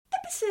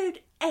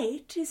Episode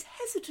 8 is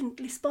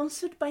hesitantly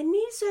sponsored by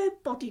Nizo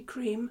Body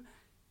Cream,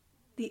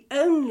 the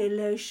only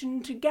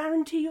lotion to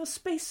guarantee your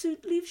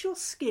spacesuit leaves your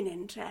skin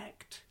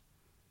intact.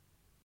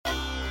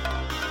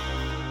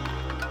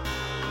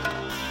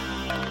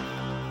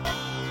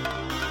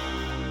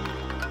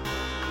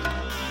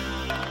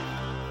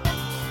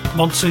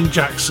 Monsoon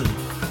Jackson,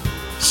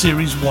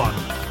 Series 1,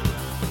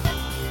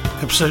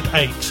 Episode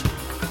 8,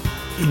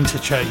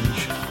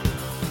 Interchange.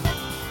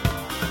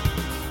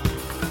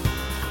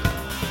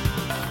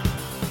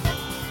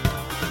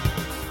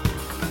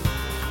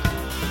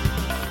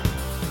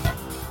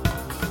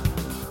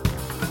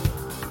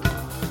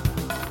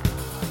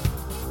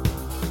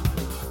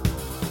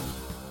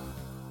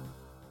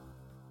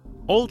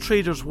 All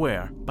traders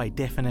were, by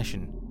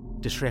definition,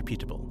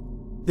 disreputable.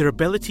 Their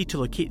ability to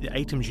locate the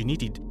items you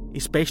needed,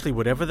 especially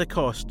whatever the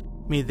cost,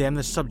 made them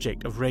the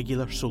subject of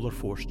regular Solar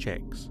Force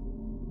checks.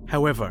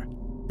 However,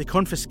 the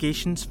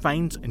confiscations,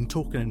 fines and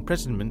token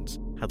imprisonments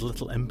had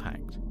little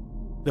impact.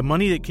 The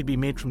money that could be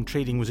made from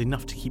trading was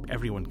enough to keep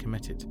everyone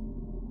committed.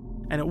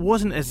 And it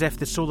wasn't as if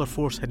the Solar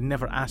Force had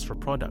never asked for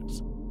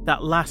products.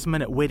 That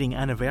last-minute wedding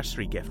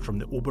anniversary gift from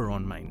the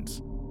Oberon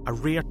mines, a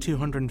rare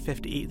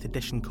 258th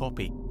edition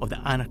copy of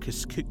the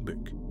Anarchist's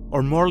Cookbook,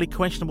 or morally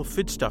questionable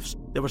foodstuffs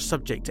that were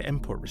subject to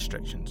import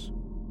restrictions.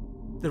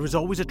 There was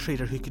always a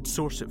trader who could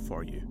source it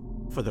for you,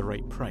 for the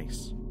right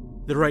price.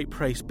 The right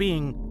price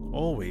being,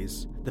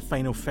 always, the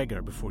final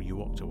figure before you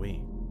walked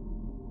away.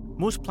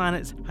 Most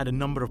planets had a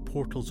number of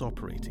portals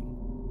operating.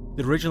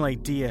 The original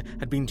idea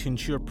had been to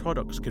ensure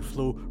products could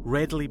flow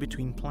readily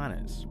between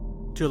planets,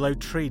 to allow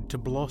trade to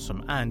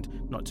blossom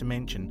and, not to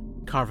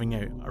mention, carving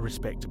out a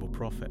respectable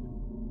profit.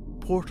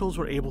 Portals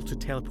were able to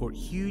teleport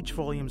huge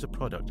volumes of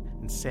product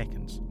in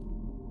seconds.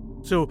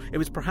 So it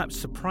was perhaps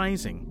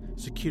surprising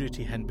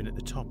security hadn't been at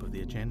the top of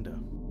the agenda.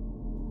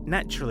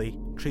 Naturally,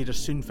 traders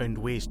soon found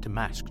ways to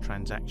mask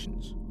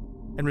transactions.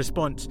 In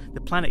response,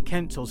 the planet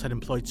councils had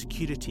employed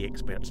security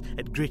experts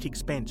at great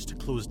expense to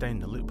close down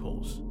the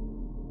loopholes.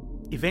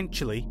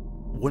 Eventually,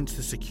 once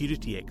the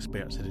security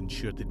experts had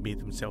ensured they'd made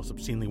themselves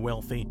obscenely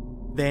wealthy,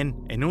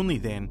 then, and only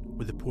then,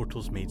 were the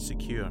portals made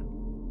secure.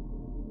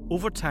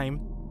 Over time,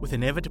 with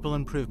inevitable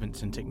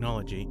improvements in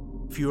technology,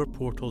 fewer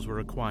portals were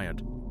required.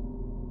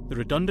 The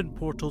redundant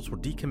portals were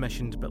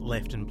decommissioned but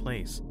left in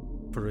place,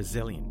 for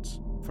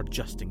resilience, for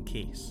just in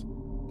case.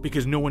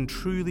 Because no one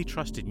truly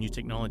trusted new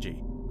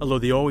technology, although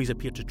they always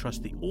appeared to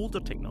trust the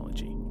older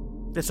technology.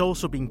 This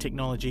also being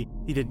technology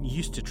they didn't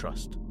used to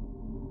trust.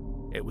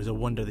 It was a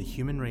wonder the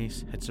human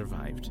race had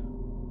survived.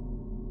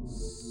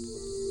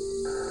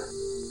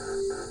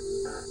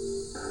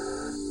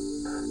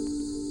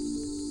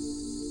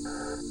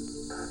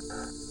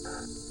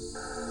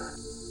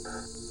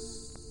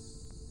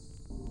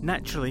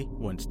 Naturally,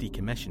 once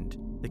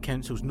decommissioned, the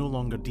councils no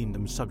longer deemed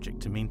them subject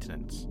to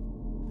maintenance.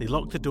 They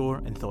locked the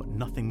door and thought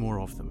nothing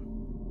more of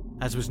them.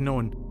 As was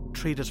known,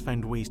 traders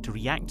found ways to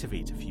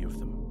reactivate a few of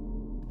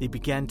them. They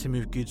began to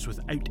move goods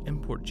without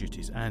import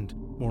duties and,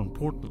 more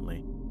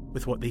importantly,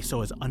 with what they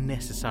saw as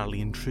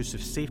unnecessarily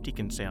intrusive safety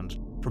concerns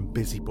from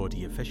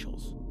busybody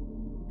officials.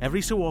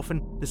 Every so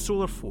often, the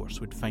Solar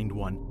Force would find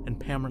one and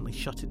permanently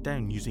shut it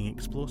down using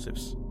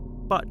explosives.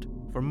 But,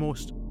 for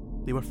most,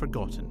 they were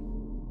forgotten,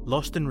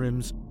 lost in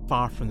rooms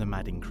far from the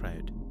madding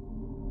crowd.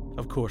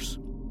 Of course,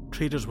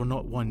 traders were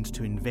not ones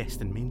to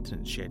invest in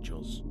maintenance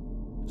schedules.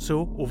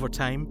 So, over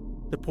time,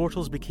 the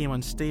portals became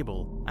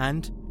unstable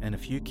and, in a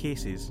few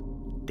cases,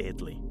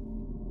 deadly.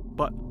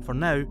 But, for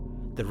now,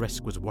 the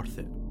risk was worth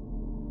it.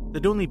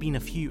 There'd only been a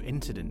few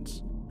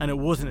incidents, and it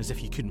wasn't as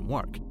if you couldn't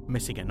work,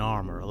 missing an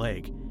arm or a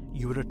leg.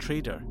 You were a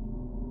trader.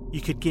 You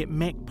could get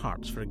mech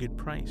parts for a good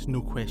price,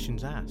 no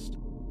questions asked.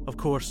 Of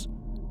course,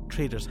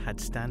 traders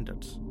had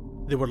standards.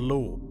 They were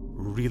low,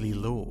 really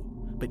low,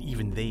 but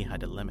even they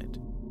had a limit.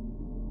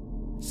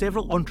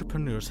 Several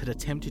entrepreneurs had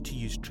attempted to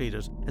use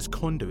traders as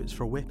conduits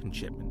for weapon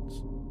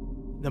shipments.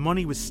 The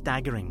money was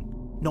staggering,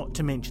 not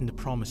to mention the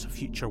promise of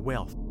future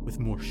wealth with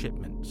more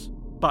shipments.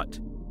 But,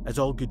 as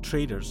all good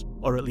traders,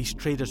 or at least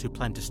traders who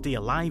planned to stay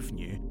alive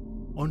knew,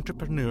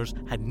 entrepreneurs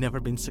had never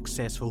been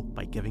successful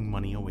by giving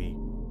money away.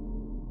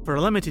 For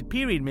a limited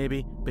period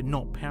maybe, but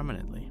not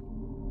permanently.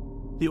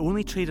 The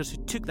only traders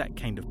who took that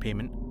kind of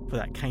payment for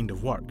that kind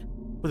of work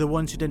were the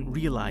ones who didn't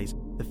realise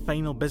the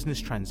final business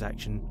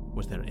transaction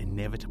was their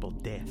inevitable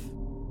death.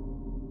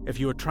 If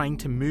you were trying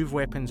to move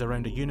weapons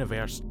around a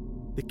universe,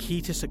 the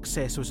key to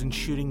success was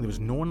ensuring there was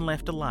no one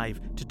left alive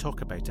to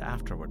talk about it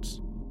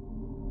afterwards.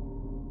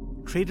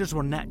 Traders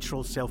were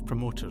natural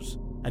self-promoters,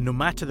 and no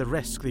matter the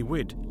risk, they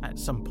would, at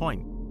some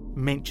point,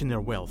 mention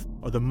their wealth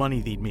or the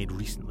money they'd made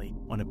recently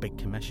on a big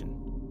commission.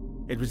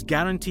 It was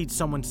guaranteed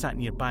someone sat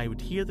nearby would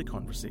hear the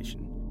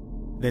conversation.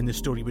 Then the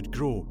story would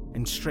grow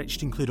and stretch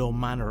to include all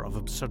manner of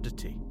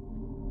absurdity.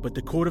 But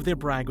the core of their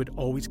brag would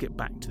always get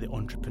back to the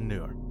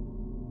entrepreneur.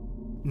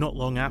 Not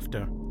long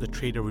after, the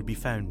trader would be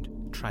found,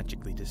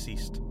 tragically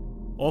deceased,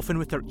 often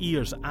with their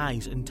ears,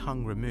 eyes and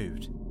tongue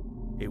removed.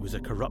 It was a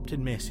corrupted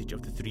message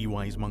of the three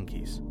wise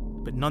monkeys,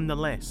 but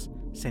nonetheless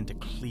sent a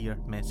clear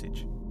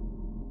message.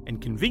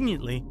 and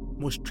conveniently,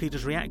 most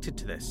traders reacted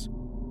to this,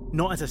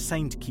 not as a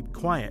sign to keep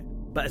quiet,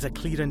 but as a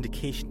clear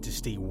indication to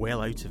stay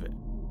well out of it.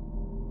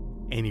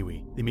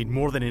 Anyway, they made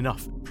more than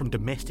enough from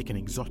domestic and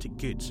exotic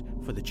goods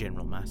for the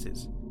general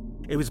masses.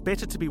 It was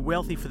better to be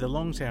wealthy for the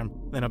long term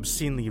than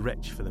obscenely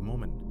rich for the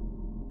moment.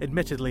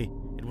 Admittedly,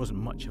 it wasn't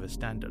much of a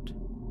standard.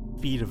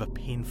 Fear of a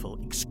painful,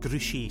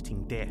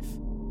 excruciating death.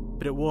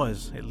 But it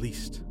was, at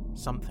least,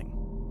 something.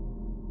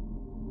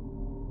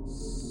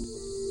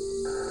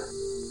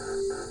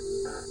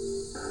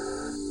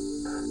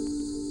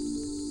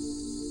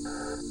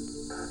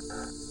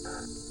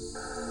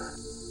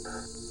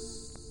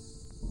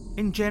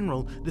 In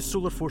general, the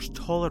Solar Force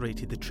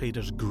tolerated the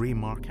traders' grey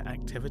market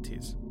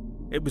activities.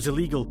 It was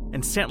illegal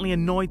and certainly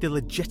annoyed the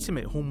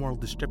legitimate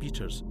homeworld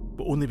distributors,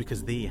 but only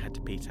because they had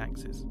to pay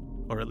taxes.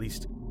 Or at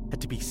least,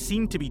 had to be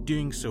seen to be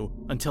doing so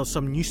until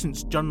some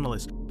nuisance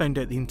journalist found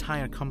out the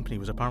entire company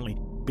was apparently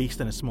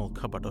based in a small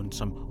cupboard on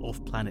some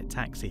off-planet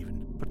tax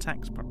haven for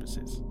tax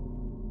purposes.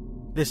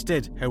 This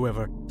did,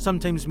 however,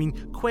 sometimes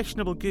mean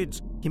questionable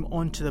goods came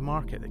onto the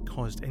market that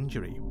caused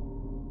injury.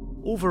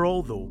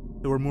 Overall, though,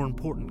 there were more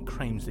important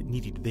crimes that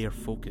needed their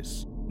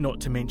focus.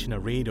 Not to mention a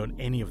raid on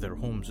any of their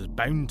homes was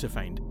bound to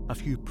find a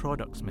few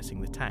products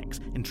missing the tax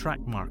and track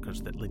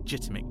markers that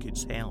legitimate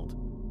goods held.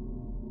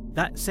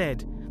 That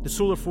said, the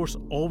Solar Force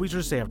always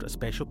reserved a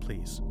special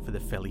place for the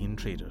Felian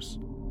traders.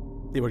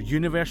 They were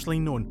universally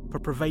known for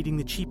providing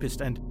the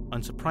cheapest and,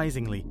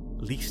 unsurprisingly,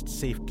 least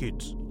safe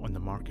goods on the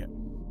market.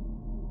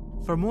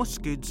 For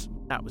most goods,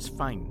 that was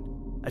fine.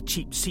 A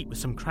cheap seat with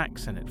some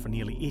cracks in it for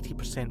nearly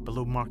 80%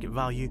 below market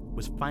value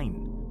was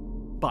fine.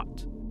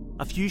 But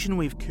a fusion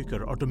wave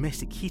cooker or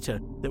domestic heater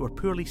that were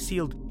poorly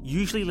sealed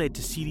usually led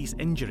to serious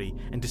injury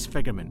and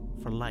disfigurement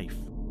for life.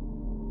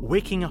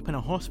 Waking up in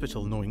a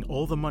hospital knowing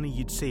all the money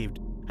you'd saved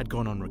had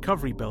gone on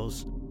recovery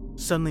bills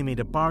suddenly made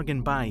a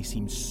bargain buy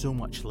seem so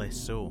much less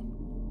so.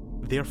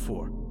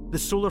 Therefore, the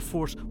Solar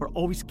Force were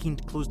always keen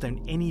to close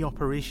down any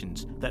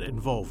operations that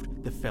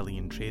involved the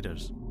Felian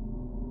traders.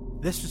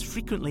 This was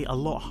frequently a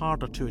lot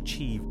harder to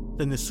achieve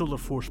than the Solar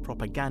Force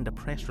propaganda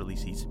press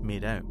releases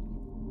made out.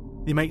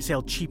 They might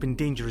sell cheap and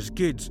dangerous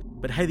goods,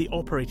 but how they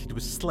operated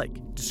was slick,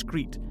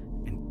 discreet,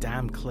 and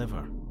damn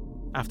clever.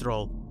 After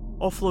all,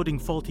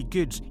 offloading faulty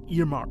goods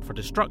earmarked for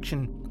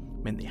destruction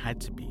meant they had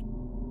to be.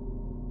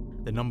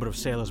 The number of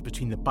sellers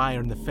between the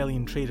buyer and the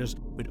Felian traders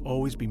would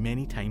always be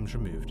many times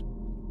removed.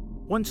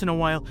 Once in a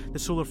while, the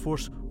Solar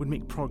Force would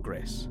make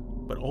progress,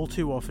 but all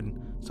too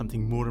often,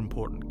 something more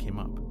important came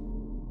up.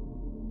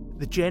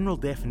 The general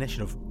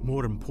definition of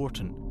more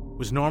important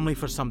was normally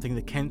for something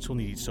the council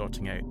needed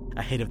sorting out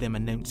ahead of them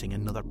announcing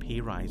another pay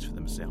rise for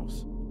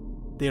themselves.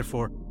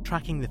 Therefore,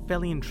 tracking the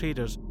Felian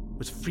traders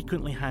was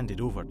frequently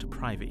handed over to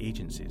private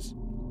agencies.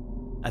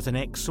 As an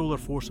ex-Solar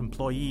Force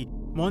employee,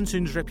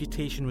 Monsoon's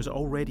reputation was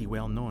already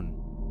well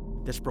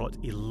known. This brought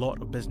a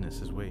lot of business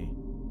his way.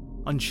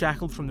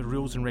 Unshackled from the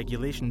rules and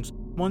regulations,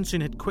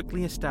 Monsoon had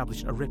quickly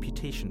established a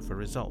reputation for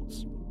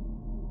results.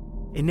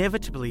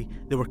 Inevitably,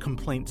 there were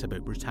complaints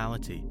about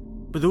brutality,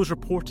 but those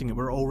reporting it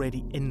were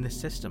already in the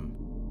system,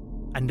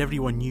 and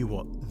everyone knew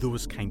what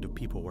those kind of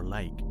people were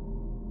like.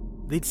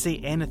 They'd say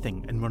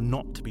anything and were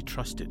not to be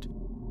trusted,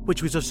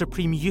 which was of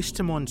supreme use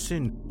to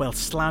Monsoon while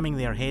slamming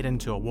their head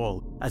into a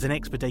wall as an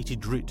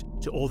expedited route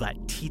to all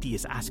that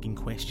tedious asking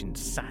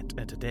questions sat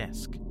at a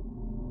desk.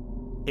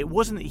 It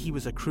wasn't that he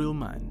was a cruel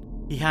man.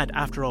 He had,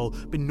 after all,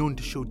 been known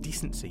to show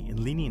decency and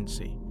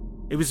leniency.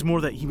 It was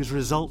more that he was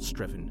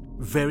results-driven,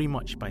 very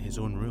much by his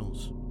own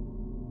rules.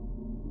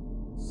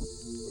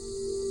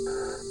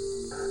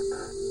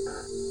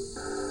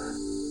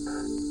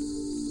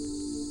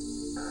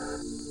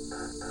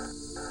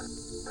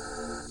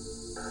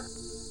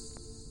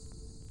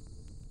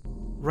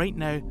 Right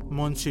now,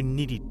 Monsoon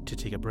needed to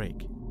take a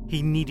break.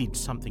 He needed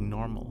something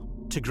normal,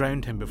 to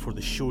ground him before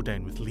the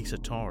showdown with Lisa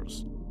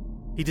Torres.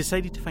 He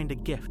decided to find a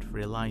gift for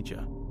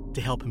Elijah, to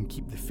help him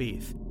keep the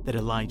faith that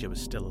Elijah was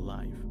still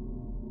alive.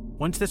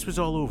 Once this was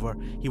all over,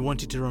 he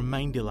wanted to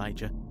remind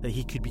Elijah that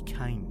he could be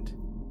kind.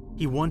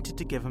 He wanted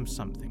to give him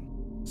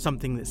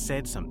something that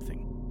said something,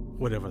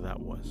 whatever that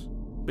was,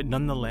 but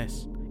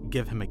nonetheless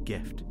give him a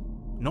gift.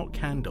 Not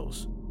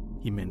candles,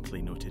 he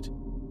mentally noted,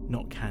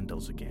 not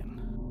candles again.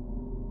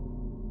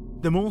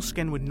 The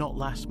moleskin would not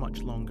last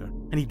much longer,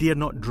 and he dared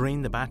not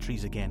drain the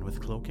batteries again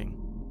with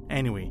cloaking.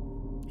 Anyway,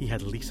 he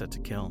had Lisa to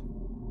kill.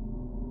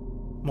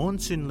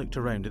 Monsoon looked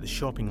around at the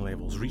shopping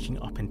levels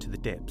reaching up into the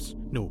depths,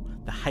 no,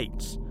 the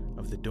heights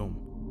of the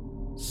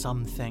dome.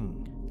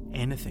 Something,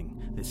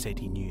 anything that said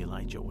he knew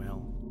Elijah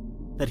well.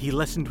 That he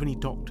listened when he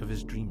talked of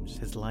his dreams,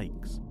 his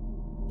likes.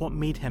 What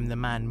made him the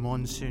man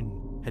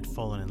Monsoon had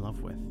fallen in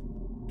love with.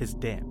 His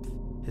depth,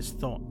 his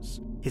thoughts,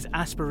 his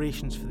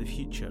aspirations for the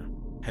future.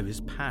 How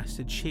his past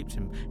had shaped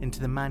him into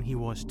the man he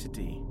was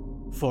today,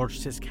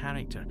 forged his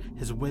character,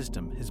 his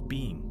wisdom, his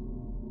being.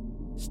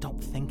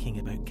 Stop thinking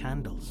about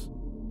candles.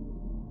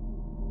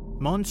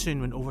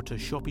 Monsoon went over to a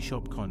Shoppy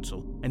Shop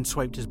console and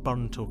swiped his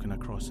burn token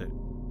across it.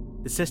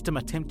 The system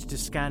attempted to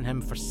scan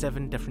him for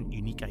 7 different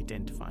unique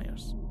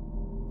identifiers.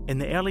 In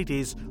the early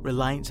days,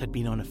 reliance had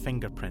been on a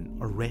fingerprint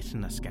or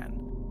retina scan,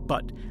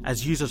 but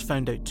as users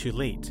found out too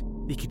late,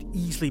 they could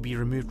easily be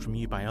removed from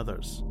you by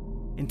others.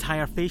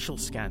 Entire facial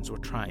scans were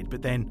tried,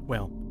 but then,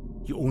 well,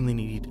 you only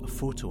needed a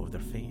photo of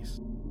their face.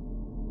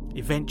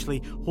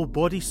 Eventually, whole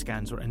body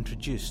scans were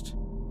introduced,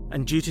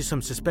 and due to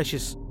some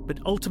suspicious but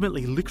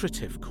ultimately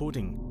lucrative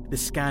coding, the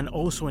scan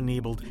also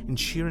enabled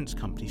insurance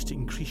companies to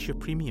increase your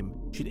premium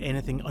should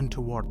anything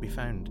untoward be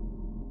found.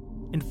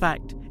 In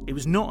fact, it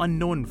was not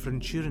unknown for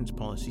insurance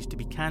policies to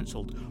be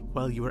cancelled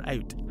while you were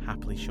out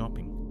happily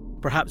shopping,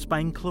 perhaps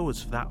buying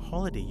clothes for that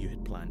holiday you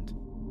had planned.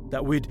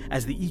 That would,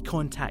 as the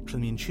e-contact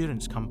from the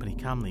insurance company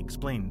calmly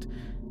explained,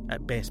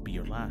 at best be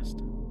your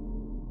last.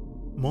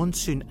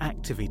 Monsoon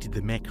activated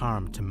the mech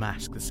arm to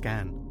mask the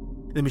scan.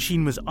 The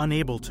machine was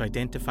unable to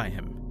identify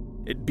him.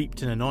 It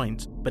beeped in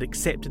annoyance, but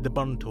accepted the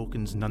burn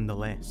tokens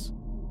nonetheless.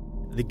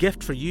 The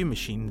gift for you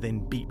machine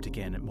then beeped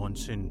again at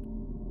Monsoon.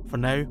 For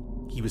now,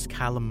 he was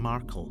Callum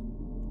Markle.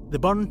 The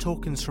burn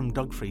tokens from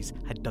Dugfries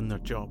had done their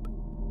job.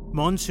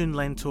 Monsoon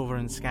leant over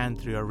and scanned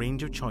through a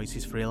range of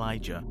choices for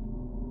Elijah.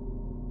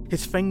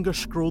 His finger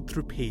scrolled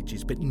through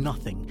pages, but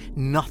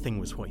nothing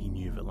was what he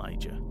knew of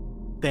Elijah.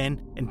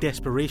 Then, in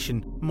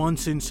desperation,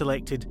 Monsoon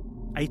selected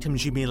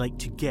items you may like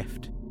to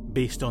gift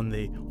based on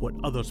the what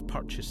others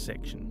purchase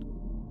section.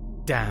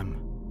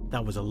 Damn,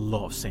 that was a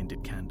lot of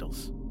scented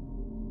candles.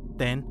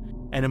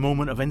 Then, in a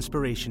moment of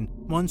inspiration,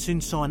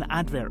 Monsoon saw an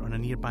advert on a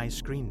nearby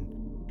screen.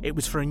 It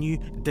was for a new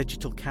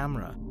digital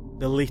camera,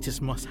 the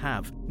latest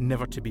must-have,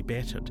 never to be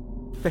bettered.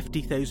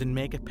 50,000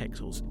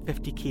 megapixels,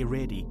 50k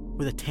ready,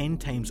 with a 10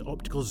 times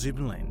optical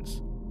zoom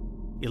lens.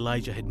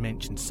 Elijah had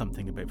mentioned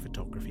something about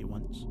photography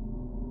once.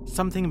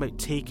 Something about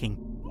taking,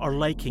 or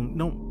liking,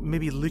 no,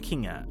 maybe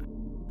looking at.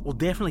 Well,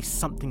 definitely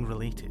something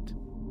related.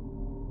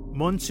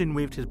 Monsoon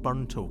waved his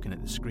burn token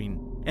at the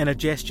screen, in a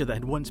gesture that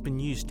had once been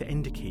used to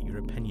indicate your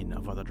opinion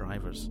of other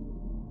drivers.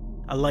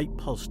 A light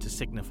pulse to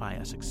signify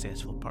a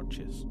successful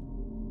purchase.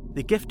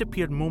 The gift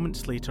appeared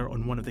moments later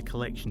on one of the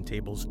collection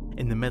tables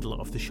in the middle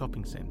of the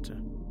shopping centre.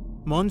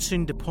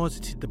 Monsoon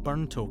deposited the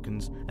burn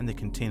tokens and the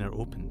container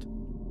opened.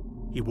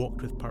 He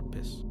walked with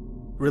purpose,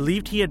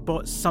 relieved he had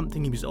bought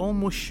something he was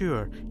almost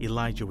sure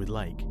Elijah would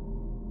like.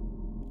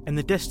 In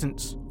the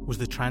distance was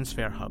the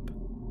transfer hub.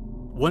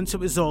 Once it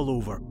was all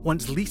over,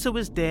 once Lisa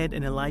was dead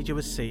and Elijah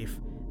was safe,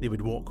 they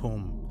would walk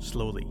home,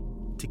 slowly,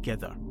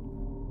 together.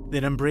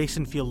 They'd embrace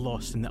and feel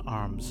lost in the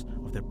arms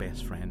of their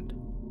best friend.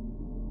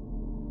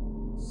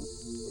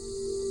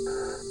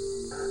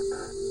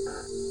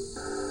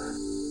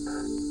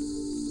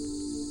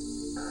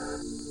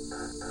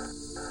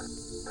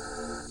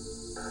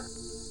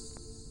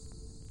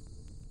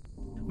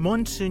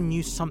 Monsoon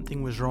knew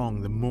something was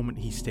wrong the moment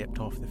he stepped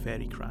off the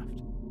ferry craft.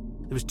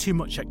 There was too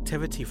much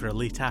activity for a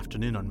late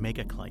afternoon on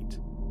Megaclyde.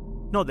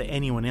 Not that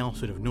anyone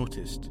else would have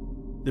noticed.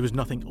 There was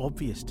nothing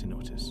obvious to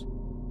notice.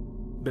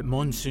 But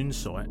Monsoon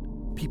saw it,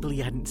 people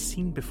he hadn't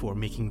seen before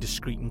making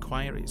discreet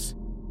inquiries.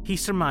 He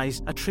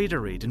surmised a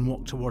trader raid and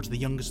walked towards the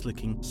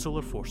youngest-looking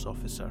Solar Force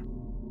officer.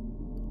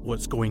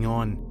 "What's going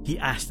on?" he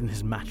asked in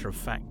his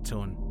matter-of-fact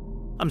tone.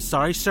 "I'm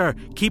sorry, sir.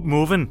 Keep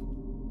moving."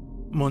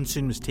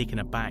 Monsoon was taken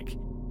aback.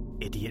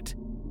 Idiot.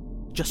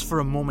 Just for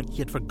a moment he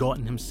had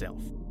forgotten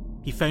himself.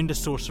 He found a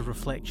source of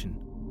reflection.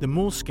 The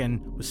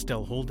moleskin was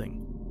still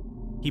holding.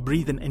 He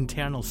breathed an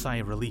internal sigh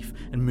of relief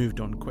and moved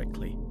on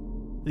quickly.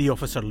 The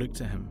officer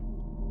looked at him.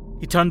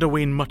 He turned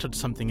away and muttered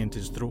something into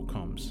his throat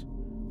comms.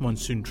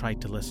 Monsoon tried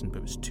to listen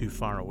but was too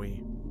far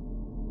away.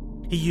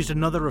 He used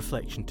another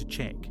reflection to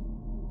check.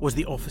 Was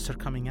the officer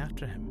coming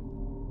after him?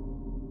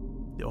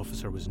 The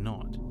officer was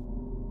not.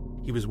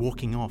 He was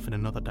walking off in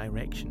another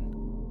direction.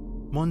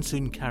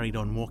 Monsoon carried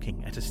on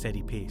walking at a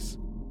steady pace.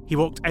 He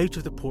walked out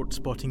of the port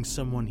spotting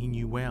someone he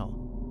knew well.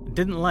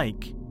 Didn't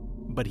like,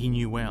 but he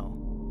knew well.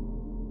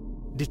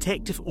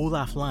 Detective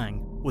Olaf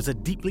Lang was a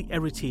deeply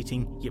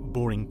irritating yet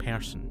boring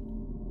person.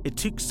 It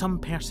took some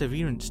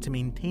perseverance to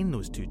maintain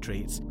those two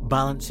traits,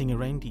 balancing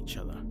around each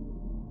other.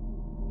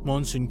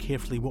 Monsoon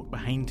carefully walked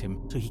behind him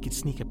so he could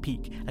sneak a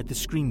peek at the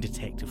screen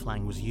Detective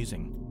Lang was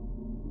using.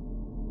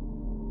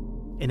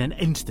 In an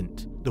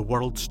instant, the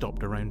world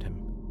stopped around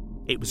him.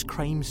 It was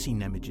crime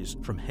scene images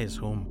from his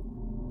home.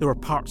 There were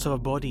parts of a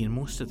body in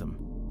most of them,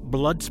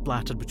 blood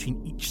splattered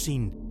between each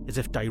scene as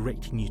if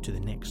directing you to the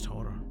next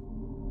horror.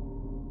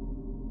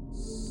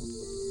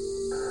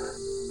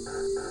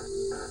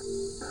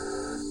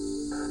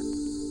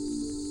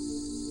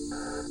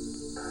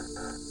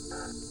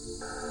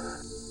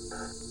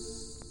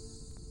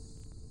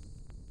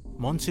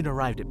 Monsoon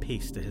arrived at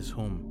pace to his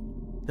home.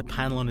 The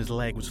panel on his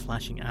leg was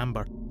flashing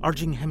amber,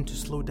 urging him to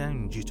slow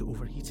down due to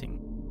overheating.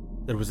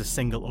 There was a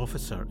single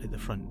officer at the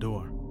front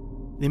door.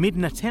 They made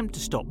an attempt to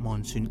stop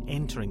Monsoon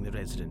entering the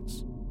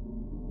residence.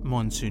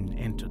 Monsoon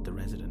entered the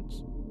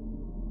residence.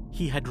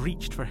 He had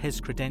reached for his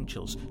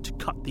credentials to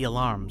cut the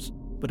alarms,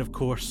 but of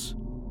course,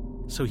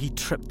 so he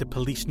tripped the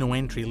police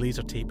no-entry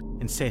laser tape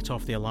and set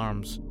off the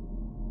alarms.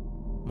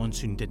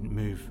 Monsoon didn't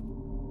move.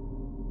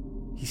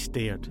 He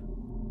stared.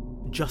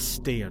 Just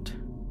stared.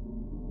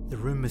 The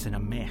room was in a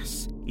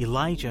mess.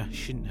 Elijah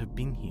shouldn't have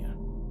been here.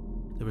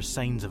 There were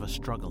signs of a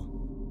struggle.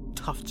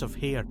 Tufts of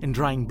hair and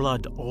drying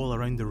blood all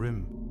around the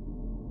room.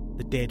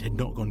 The dead had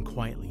not gone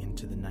quietly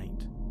into the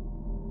night.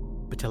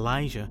 But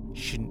Elijah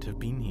shouldn't have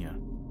been here.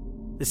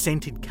 The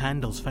scented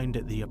candles found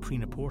at the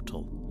Aprina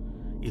portal.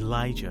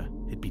 Elijah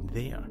had been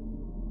there.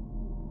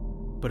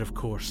 But of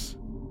course,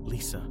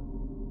 Lisa.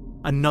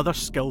 Another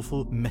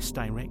skillful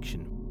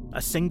misdirection.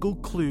 A single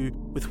clue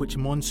with which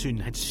Monsoon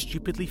had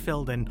stupidly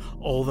filled in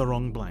all the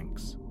wrong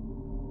blanks.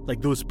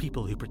 Like those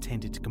people who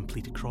pretended to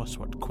complete a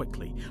crossword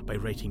quickly by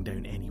writing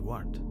down any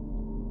word.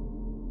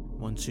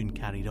 Monsoon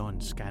carried on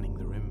scanning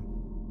the room.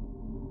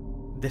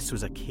 This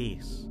was a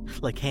case.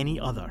 Like any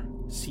other,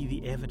 see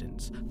the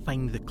evidence,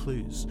 find the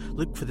clues,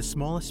 look for the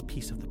smallest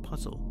piece of the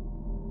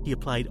puzzle. He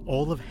applied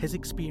all of his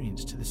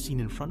experience to the scene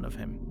in front of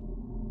him.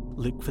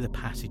 Look for the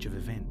passage of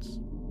events.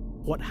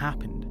 What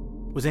happened?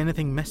 Was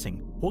anything missing?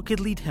 What could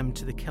lead him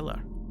to the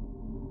killer?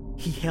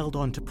 He held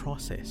on to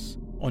process,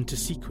 onto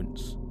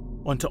sequence,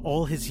 onto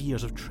all his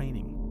years of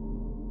training.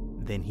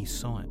 Then he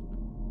saw it.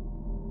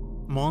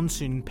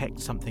 Monsoon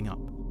picked something up.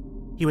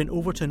 He went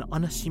over to an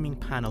unassuming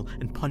panel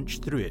and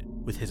punched through it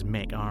with his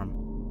mech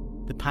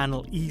arm. The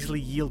panel easily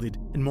yielded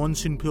and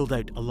Monsoon pulled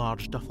out a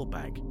large duffel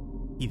bag.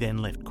 He then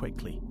left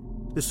quickly.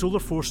 The Solar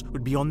Force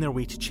would be on their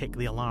way to check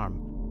the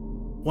alarm.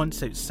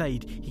 Once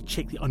outside, he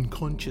checked the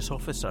unconscious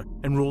officer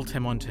and rolled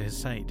him onto his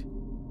side.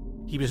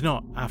 He was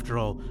not, after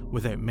all,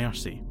 without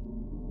mercy.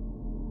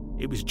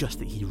 It was just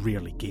that he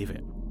rarely gave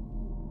it.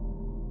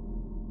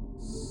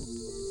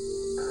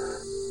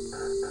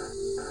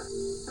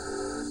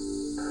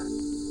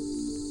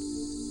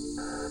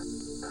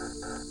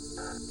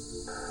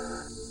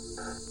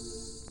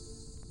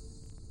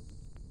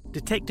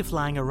 Detective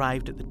Lang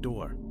arrived at the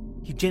door.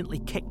 He gently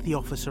kicked the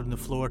officer on the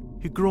floor,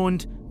 who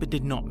groaned but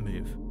did not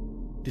move.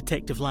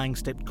 Detective Lang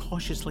stepped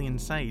cautiously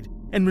inside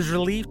and was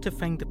relieved to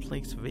find the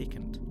place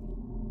vacant.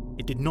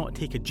 It did not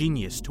take a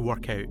genius to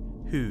work out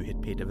who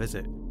had paid a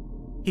visit.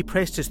 He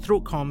pressed his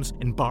throat comms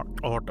and barked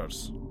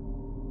orders.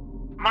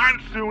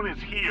 Monsoon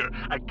is here,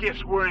 I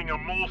guess wearing a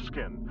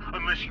moleskin,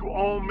 unless you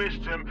all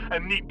missed him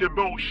and need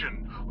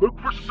demotion. Look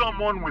for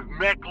someone with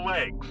mech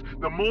legs.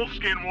 The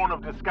moleskin one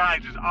of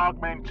disguise's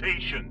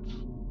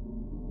augmentations.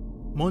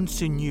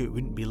 Monsoon knew it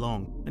wouldn't be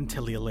long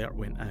until the alert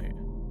went out.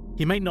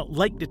 He might not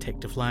like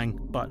Detective Lang,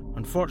 but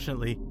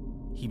unfortunately,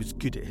 he was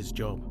good at his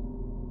job.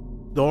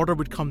 The order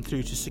would come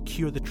through to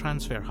secure the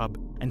transfer hub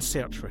and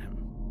search for him.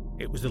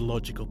 It was the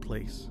logical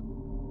place.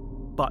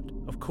 But,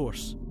 of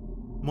course,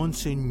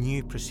 Monsoon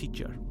knew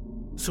procedure.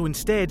 So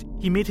instead,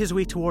 he made his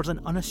way towards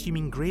an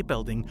unassuming grey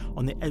building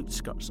on the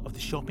outskirts of the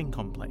shopping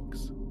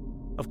complex.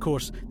 Of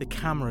course, the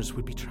cameras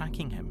would be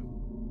tracking him,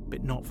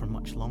 but not for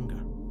much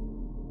longer.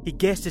 He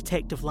guessed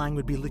Detective Lang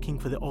would be looking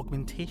for the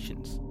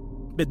augmentations,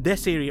 but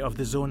this area of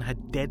the zone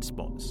had dead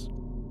spots.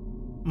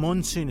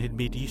 Monsoon had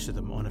made use of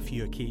them on a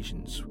few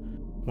occasions,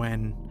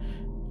 when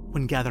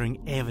gathering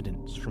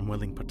evidence from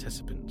willing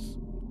participants.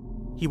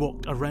 He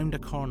walked around a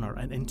corner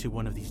and into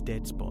one of these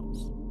dead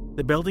spots.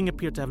 The building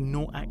appeared to have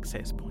no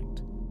access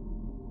point.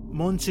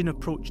 Monsoon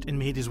approached and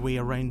made his way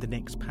around the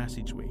next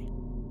passageway.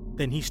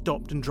 Then he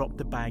stopped and dropped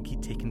the bag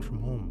he'd taken from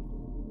home.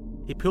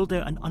 He pulled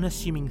out an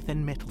unassuming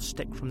thin metal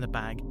stick from the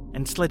bag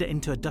and slid it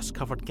into a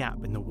dust-covered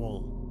gap in the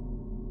wall.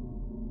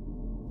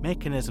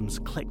 Mechanisms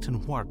clicked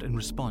and whirred in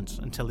response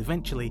until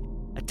eventually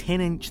a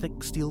 10-inch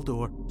thick steel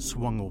door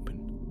swung open.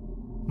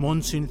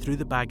 Monsoon threw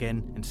the bag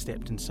in and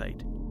stepped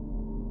inside.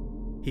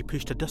 He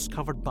pushed a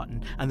dust-covered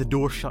button and the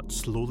door shut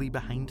slowly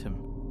behind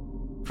him.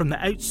 From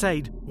the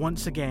outside,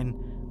 once again,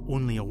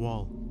 only a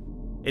wall.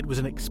 It was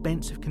an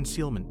expensive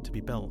concealment to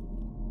be built,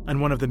 and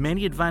one of the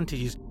many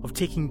advantages of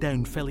taking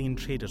down Felian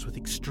traders with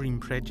extreme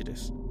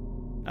prejudice.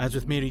 As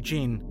with Mary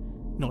Jane,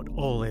 not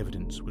all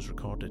evidence was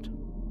recorded.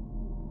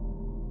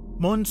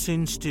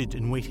 Monsoon stood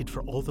and waited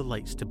for all the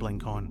lights to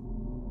blink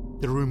on.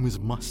 The room was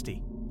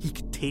musty. He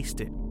could taste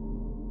it.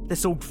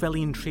 This old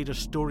Felian trader's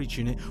storage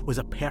unit was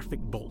a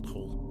perfect bolt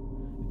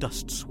hole.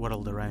 Dust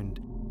swirled around,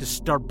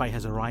 disturbed by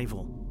his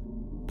arrival.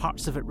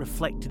 Parts of it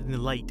reflected in the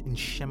light and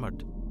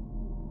shimmered.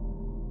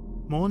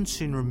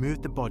 Monsoon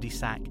removed the body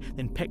sack,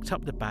 then picked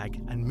up the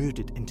bag and moved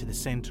it into the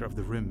centre of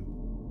the room.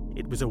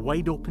 It was a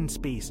wide open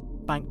space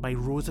banked by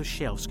rows of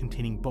shelves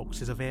containing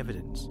boxes of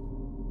evidence.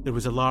 There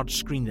was a large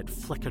screen that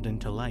flickered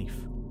into life.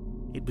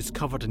 It was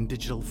covered in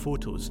digital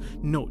photos,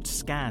 notes,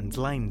 scans,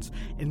 lines,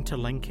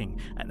 interlinking,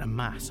 and a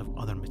mass of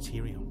other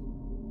material.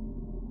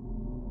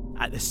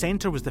 At the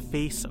centre was the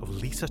face of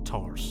Lisa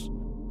Tors.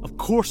 Of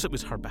course it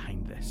was her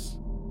behind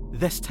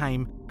this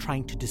time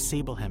trying to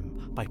disable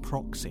him by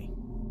proxy.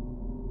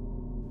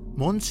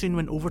 Monsoon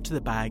went over to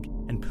the bag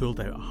and pulled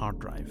out a hard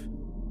drive.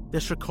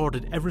 This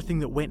recorded everything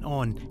that went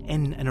on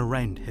in and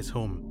around his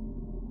home.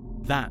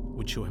 That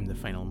would show him the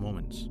final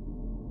moments.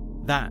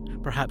 That,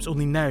 perhaps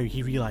only now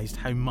he realised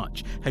how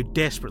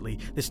desperately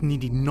this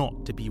needed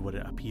not to be what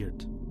it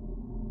appeared.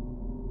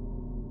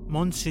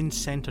 Monsoon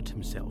centred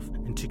himself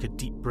and took a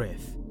deep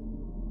breath.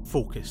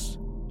 Focus,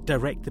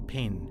 direct the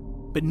pen,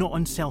 but not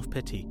on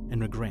self-pity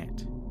and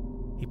regret.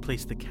 He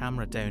placed the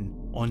camera down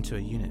onto a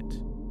unit.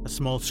 A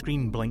small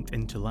screen blinked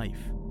into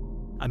life.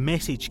 A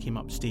message came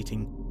up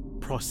stating,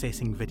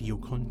 "Processing video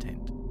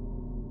content."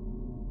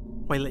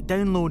 While it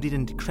downloaded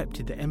and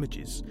decrypted the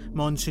images,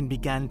 Monsoon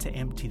began to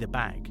empty the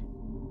bag.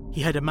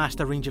 He had amassed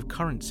a range of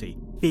currency,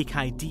 fake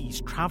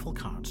IDs, travel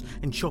cards,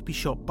 and Shoppy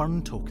Shop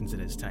burn tokens in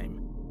his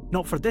time.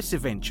 Not for this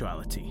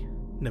eventuality,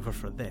 never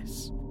for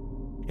this.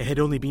 It had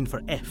only been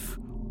for if,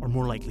 or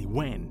more likely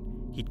when,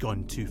 he'd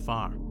gone too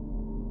far.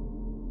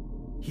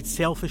 He'd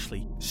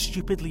selfishly,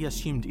 stupidly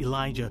assumed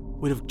Elijah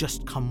would have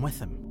just come with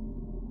him,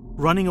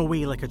 running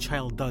away like a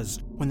child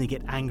does when they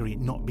get angry at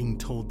not being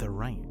told they're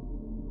right.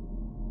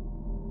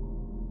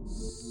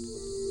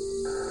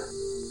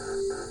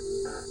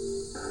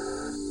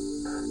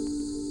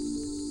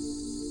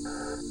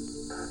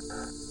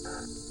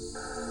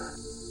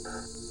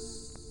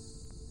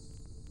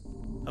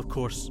 Of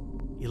course,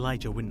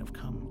 Elijah wouldn't have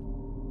come.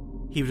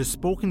 He would have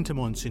spoken to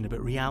Monsoon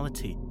about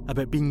reality,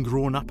 about being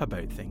grown up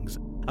about things,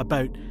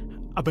 about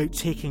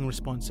taking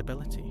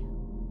responsibility.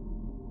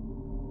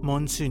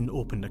 Monsoon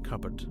opened a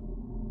cupboard.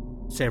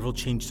 Several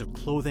changes of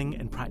clothing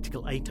and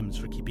practical items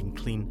for keeping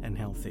clean and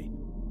healthy.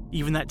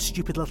 Even that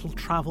stupid little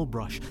travel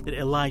brush that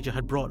Elijah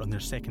had brought on their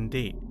second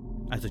date.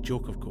 As a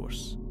joke, of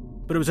course.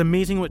 But it was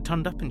amazing what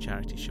turned up in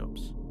charity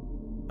shops.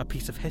 A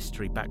piece of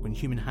history back when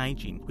human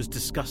hygiene was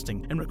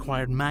disgusting and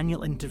required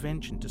manual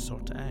intervention to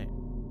sort it out.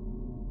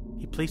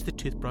 He placed the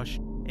toothbrush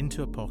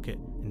into a pocket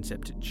and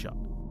zipped it shut.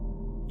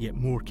 Yet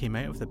more came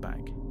out of the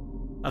bag.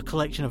 A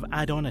collection of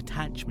add-on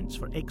attachments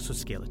for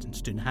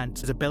exoskeletons to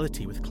enhance his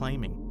ability with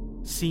climbing,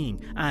 seeing,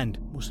 and,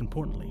 most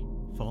importantly,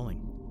 falling.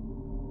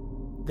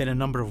 Then a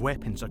number of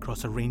weapons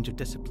across a range of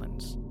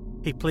disciplines.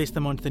 He placed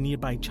them onto the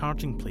nearby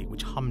charging plate,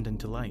 which hummed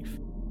into life.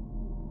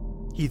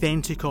 He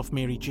then took off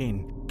Mary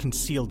Jane,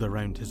 concealed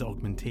around his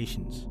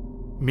augmentations.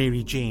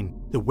 Mary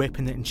Jane, the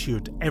weapon that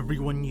ensured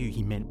everyone knew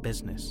he meant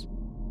business.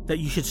 That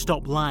you should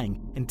stop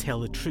lying and tell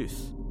the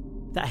truth.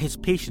 That his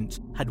patience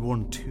had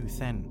worn too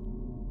thin.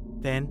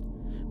 Then,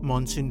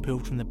 Monsoon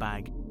pulled from the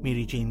bag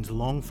Mary Jane's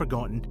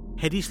long-forgotten,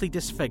 hideously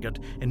disfigured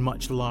and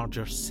much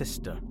larger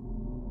sister.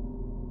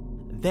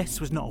 This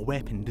was not a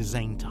weapon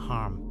designed to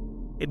harm.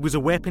 It was a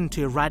weapon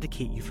to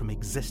eradicate you from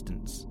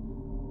existence.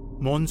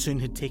 Monsoon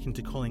had taken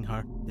to calling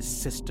her his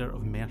Sister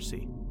of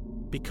Mercy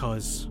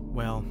because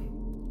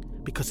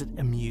it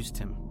amused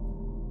him.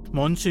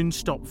 Monsoon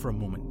stopped for a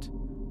moment.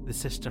 The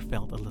sister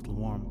felt a little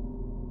warm.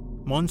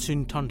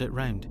 Monsoon turned it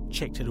round,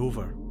 checked it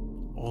over.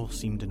 All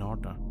seemed in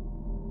order.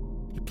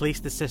 He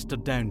placed the sister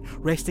down,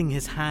 resting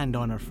his hand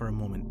on her for a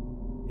moment.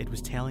 It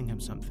was telling him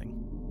something.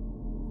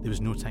 There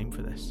was no time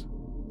for this.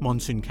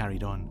 Monsoon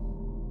carried on.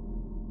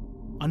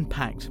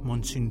 Unpacked,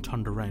 Monsoon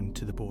turned around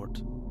to the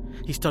board.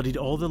 He studied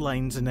all the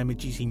lines and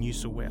images he knew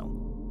so well.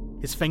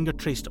 His finger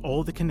traced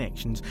all the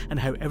connections and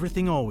how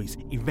everything always,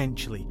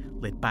 eventually,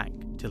 led back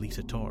to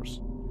Lisa Torres.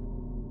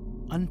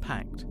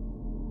 Unpacked,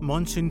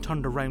 Monsoon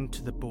turned around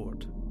to the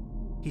board.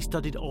 He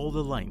studied all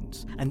the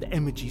lines and the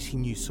images he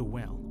knew so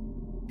well.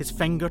 His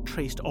finger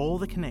traced all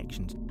the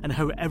connections and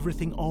how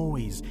everything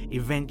always,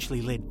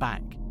 eventually, led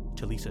back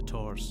to Lisa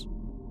Torres.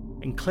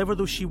 And clever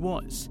though she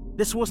was,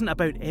 this wasn't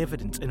about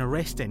evidence and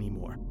arrest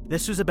anymore.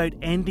 This was about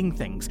ending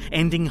things,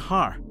 ending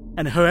her.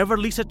 And however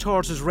Lisa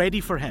Torres was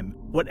ready for him,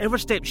 whatever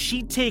steps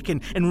she'd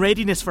taken in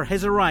readiness for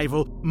his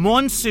arrival,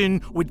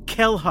 Monsoon would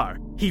kill her.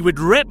 He would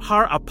rip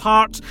her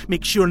apart,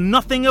 make sure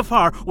nothing of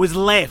her was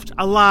left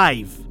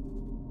alive.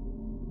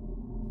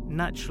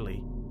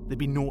 Naturally, there'd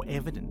be no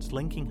evidence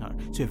linking her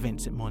to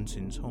events at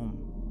Monsoon's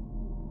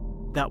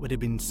home. That would have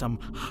been some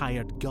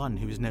hired gun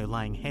who was now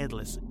lying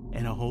headless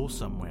in a hole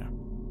somewhere.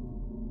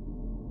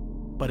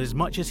 But as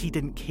much as he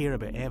didn't care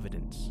about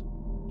evidence,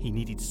 he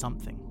needed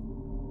something.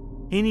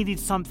 He needed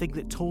something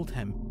that told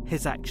him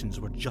his actions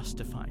were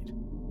justified.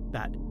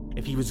 That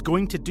if he was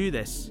going to do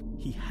this,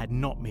 he had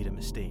not made a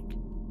mistake.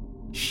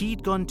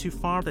 She'd gone too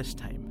far this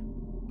time,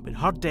 but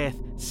her death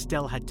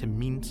still had to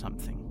mean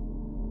something.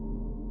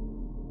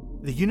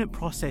 The unit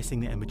processing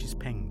the images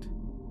pinged.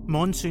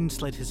 Monsoon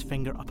slid his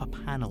finger up a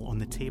panel on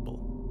the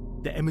table.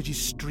 The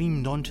images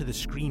streamed onto the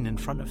screen in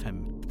front of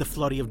him, the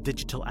flurry of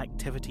digital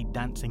activity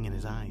dancing in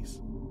his eyes.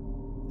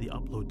 The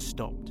upload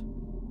stopped.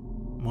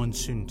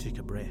 Monsoon took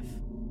a breath.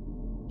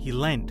 He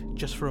leant,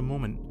 just for a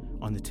moment,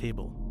 on the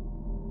table.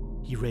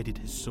 He readied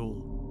his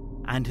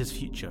soul and his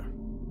future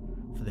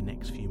for the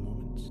next few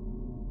moments.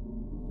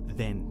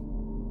 Then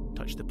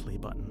touched the play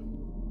button.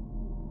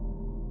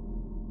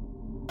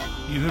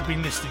 You have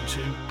been listening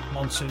to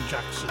Monsoon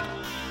Jackson,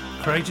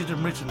 created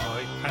and written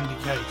by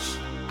Andy Case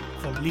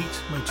for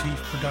Leitmotif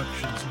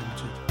Productions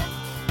Limited.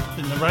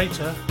 The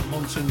narrator,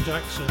 Monsoon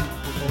Jackson,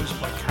 was voiced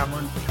by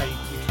Cameron K.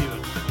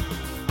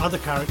 McEwen. Other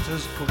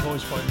characters were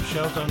voiced by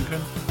Michelle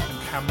Duncan and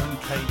Cameron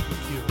K.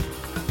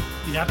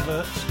 McEwen. The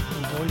adverts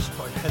were voiced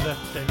by Heather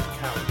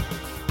Dent-Cowan.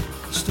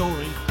 The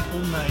story, all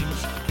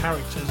names,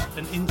 characters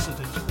and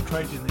incidents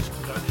portrayed in this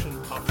production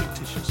are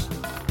fictitious.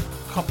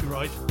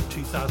 Copyright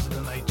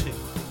 2018.